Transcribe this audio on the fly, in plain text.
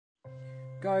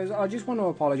Guys, I just want to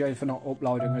apologise for not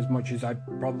uploading as much as I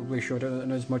probably should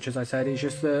and as much as I said. It's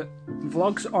just that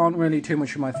vlogs aren't really too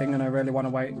much of my thing, and I really want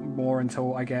to wait more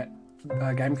until I get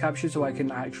game capture so I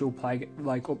can actually play,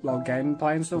 like upload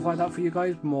gameplay and stuff like that for you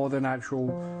guys, more than actual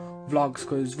vlogs,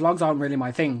 because vlogs aren't really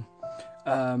my thing.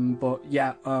 But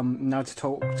yeah, now to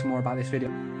talk to more about this video.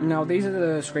 Now these are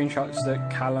the screenshots that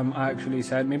Callum actually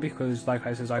sent me, because like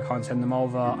I said, I can't send them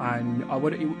over, and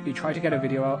he tried to get a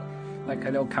video out, like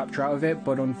a little capture out of it,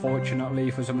 but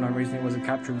unfortunately for some unknown reason it wasn't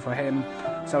capturing for him,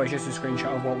 so it's just a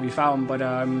screenshot of what we found. But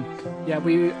yeah,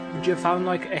 we just found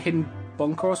like a hidden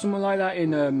bunker or something like that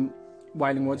in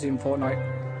Wailing Woods in Fortnite,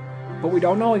 but we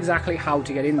don't know exactly how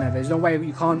to get in there. There's no way,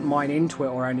 you can't mine into it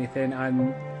or anything,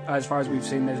 and as far as we've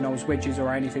seen there's no switches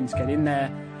or anything to get in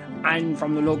there, and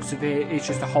from the looks of it it's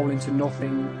just a hole into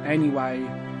nothing anyway,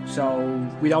 so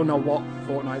we don't know what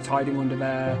Fortnite's hiding under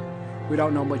there. We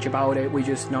don't know much about it. We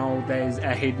just know there's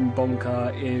a hidden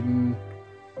bunker in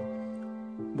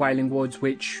Wailing Woods,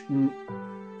 which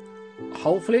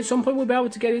hopefully at some point we'll be able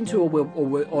to get into,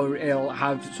 or it'll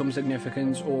have some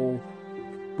significance, or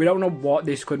we don't know what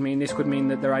this could mean. This could mean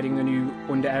that they're adding a new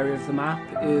under area of the map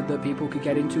that people could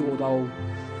get into, although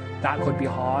that could be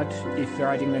hard if they're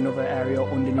adding another area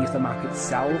underneath the map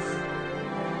itself,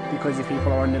 because if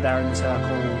people are under there in the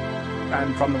circle,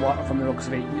 and from the looks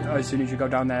of it, as soon as you go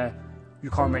down there you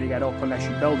can't really get up unless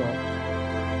you build up.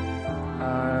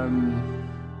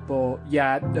 But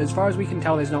yeah, as far as we can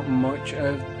tell there's not much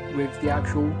with the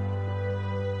actual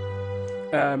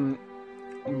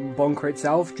bunker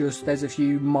itself. Just there's a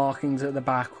few markings at the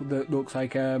back that looks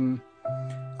like kind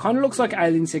of looks like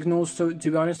alien signals, to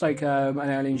be honest, like an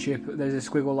alien ship. There's a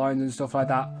squiggle lines and stuff like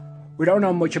that. We don't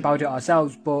know much about it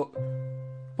ourselves, but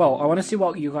well, I want to see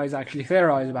what you guys actually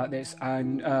theorize about this,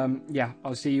 and yeah,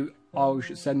 I'll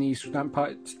send these snap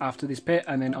parts after this bit,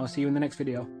 and then I'll see you in the next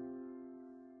video.